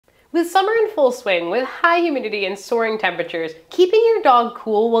With summer in full swing, with high humidity and soaring temperatures, keeping your dog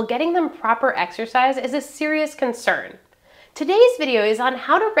cool while getting them proper exercise is a serious concern. Today's video is on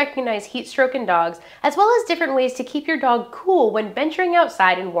how to recognize heat stroke in dogs, as well as different ways to keep your dog cool when venturing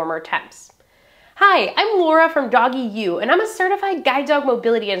outside in warmer temps. Hi, I'm Laura from Doggy U, and I'm a certified guide dog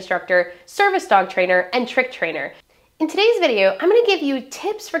mobility instructor, service dog trainer, and trick trainer. In today's video, I'm going to give you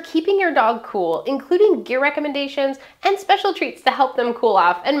tips for keeping your dog cool, including gear recommendations and special treats to help them cool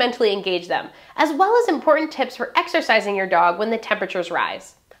off and mentally engage them, as well as important tips for exercising your dog when the temperatures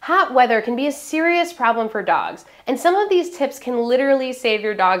rise. Hot weather can be a serious problem for dogs, and some of these tips can literally save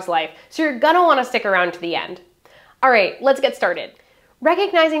your dog's life, so you're going to want to stick around to the end. Alright, let's get started.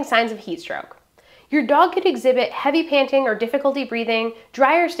 Recognizing signs of heat stroke. Your dog could exhibit heavy panting or difficulty breathing,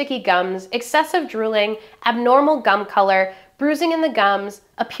 dry or sticky gums, excessive drooling, abnormal gum color, bruising in the gums,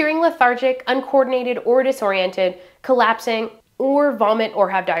 appearing lethargic, uncoordinated or disoriented, collapsing, or vomit or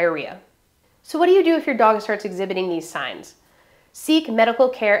have diarrhea. So what do you do if your dog starts exhibiting these signs? Seek medical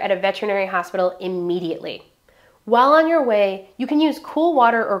care at a veterinary hospital immediately. While on your way, you can use cool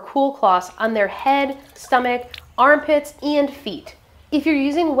water or cool cloths on their head, stomach, armpits, and feet. If you're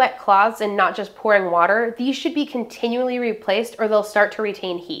using wet cloths and not just pouring water, these should be continually replaced or they'll start to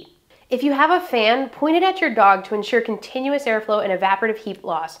retain heat. If you have a fan, point it at your dog to ensure continuous airflow and evaporative heat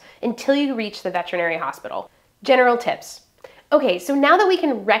loss until you reach the veterinary hospital. General tips. Okay, so now that we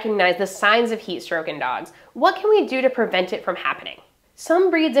can recognize the signs of heat stroke in dogs, what can we do to prevent it from happening?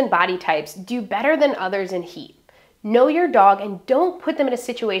 Some breeds and body types do better than others in heat. Know your dog and don't put them in a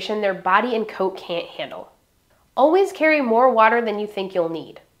situation their body and coat can't handle. Always carry more water than you think you'll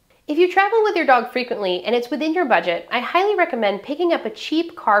need. If you travel with your dog frequently and it's within your budget, I highly recommend picking up a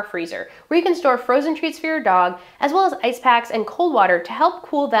cheap car freezer where you can store frozen treats for your dog, as well as ice packs and cold water to help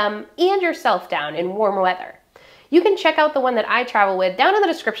cool them and yourself down in warm weather. You can check out the one that I travel with down in the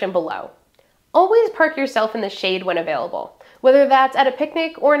description below. Always park yourself in the shade when available, whether that's at a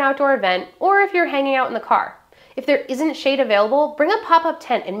picnic or an outdoor event, or if you're hanging out in the car. If there isn't shade available, bring a pop-up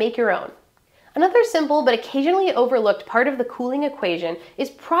tent and make your own. Another simple but occasionally overlooked part of the cooling equation is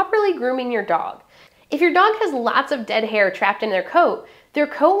properly grooming your dog. If your dog has lots of dead hair trapped in their coat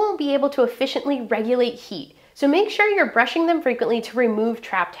won't be able to efficiently regulate heat, so make sure you're brushing them frequently to remove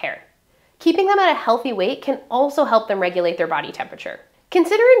trapped hair. Keeping them at a healthy weight can also help them regulate their body temperature.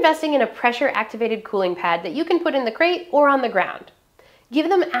 Consider investing in a pressure-activated cooling pad that you can put in the crate or on the ground. Give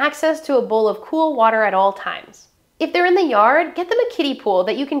them access to a bowl of cool water at all times. If they're in the yard, get them a kiddie pool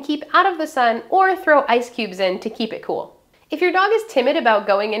that you can keep out of the sun or throw ice cubes in to keep it cool. If your dog is timid about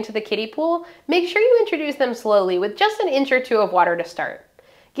going into the kiddie pool, make sure you introduce them slowly with just an inch or two of water to start.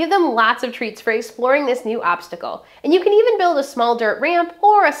 Give them lots of treats for exploring this new obstacle, and you can even build a small dirt ramp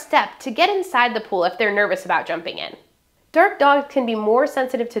or a step to get inside the pool if they're nervous about jumping in. Dark dogs can be more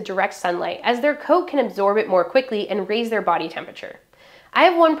sensitive to direct sunlight as their coat can absorb it more quickly and raise their body temperature. I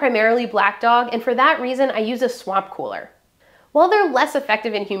have one primarily black dog, and for that reason I use a swamp cooler. While they're less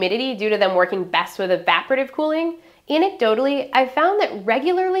effective in humidity due to them working best with evaporative cooling, anecdotally I've found that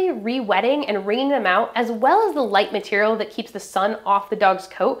regularly re-wetting and wringing them out, as well as the light material that keeps the sun off the dog's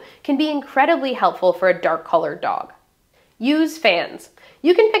coat, can be incredibly helpful for a dark colored dog. Use fans.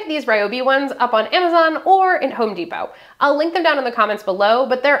 You can pick these Ryobi ones up on Amazon or in Home Depot. I'll link them down in the comments below,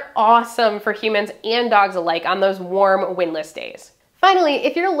 but they're awesome for humans and dogs alike on those warm, windless days. Finally,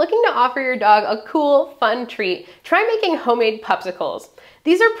 if you're looking to offer your dog a cool, fun treat, try making homemade Pupcicles.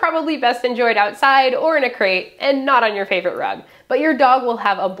 These are probably best enjoyed outside or in a crate and not on your favorite rug, but your dog will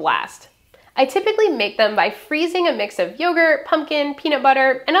have a blast. I typically make them by freezing a mix of yogurt, pumpkin, peanut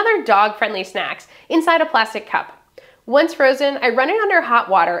butter, and other dog-friendly snacks inside a plastic cup. Once frozen, I run it under hot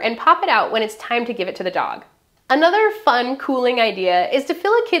water and pop it out when it's time to give it to the dog. Another fun, cooling idea is to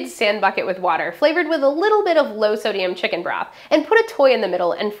fill a kid's sand bucket with water flavored with a little bit of low-sodium chicken broth and put a toy in the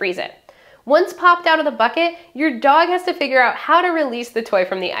middle and freeze it. Once popped out of the bucket, your dog has to figure out how to release the toy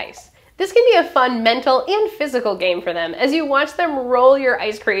from the ice. This can be a fun mental and physical game for them as you watch them roll your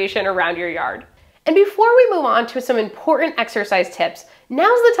ice creation around your yard. And before we move on to some important exercise tips, now's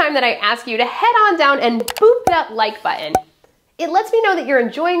the time that I ask you to head on down and boop that like button. It lets me know that you're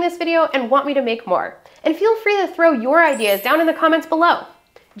enjoying this video and want me to make more. And feel free to throw your ideas down in the comments below.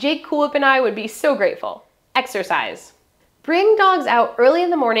 Jake Coolip and I would be so grateful. Exercise. Bring dogs out early in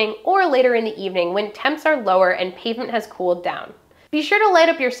the morning or later in the evening when temps are lower and pavement has cooled down. Be sure to light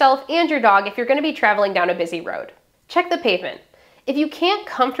up yourself and your dog if you're going to be traveling down a busy road. Check the pavement. If you can't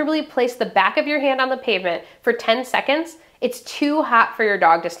comfortably place the back of your hand on the pavement for 10 seconds, it's too hot for your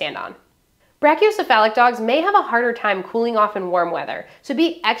dog to stand on. Brachiocephalic dogs may have a harder time cooling off in warm weather, so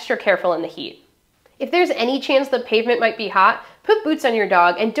be extra careful in the heat. If there's any chance the pavement might be hot, put boots on your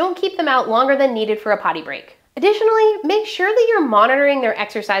dog and don't keep them out longer than needed for a potty break. Additionally, make sure that you're monitoring their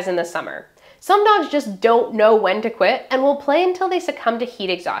exercise in the summer. Some dogs just don't know when to quit and will play until they succumb to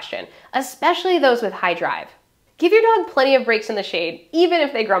heat exhaustion, especially those with high drive. Give your dog plenty of breaks in the shade, even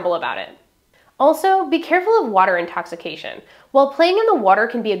if they grumble about it. Also, be careful of water intoxication. While playing in the water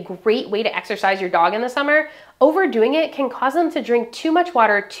can be a great way to exercise your dog in the summer, overdoing it can cause them to drink too much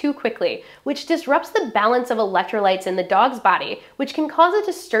water too quickly, which disrupts the balance of electrolytes in the dog's body, which can cause a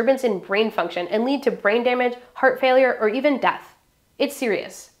disturbance in brain function and lead to brain damage, heart failure, or even death. It's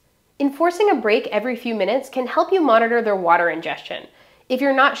serious. Enforcing a break every few minutes can help you monitor their water ingestion. If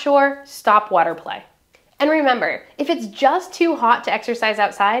you're not sure, stop water play. And remember, if it's just too hot to exercise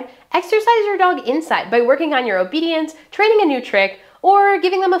outside, exercise your dog inside by working on your obedience, training a new trick, or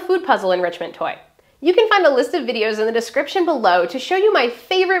giving them a food puzzle enrichment toy. You can find a list of videos in the description below to show you my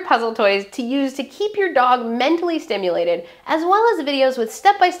favorite puzzle toys to use to keep your dog mentally stimulated, as well as videos with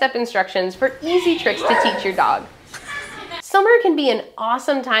step-by-step instructions for easy tricks to teach your dog. Summer can be an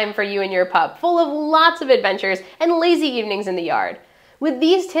awesome time for you and your pup, full of lots of adventures and lazy evenings in the yard. With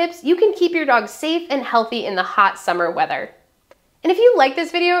these tips, you can keep your dog safe and healthy in the hot summer weather. And if you like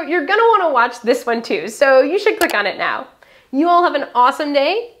this video, you're gonna wanna watch this one too, so you should click on it now. You all have an awesome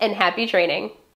day and happy training.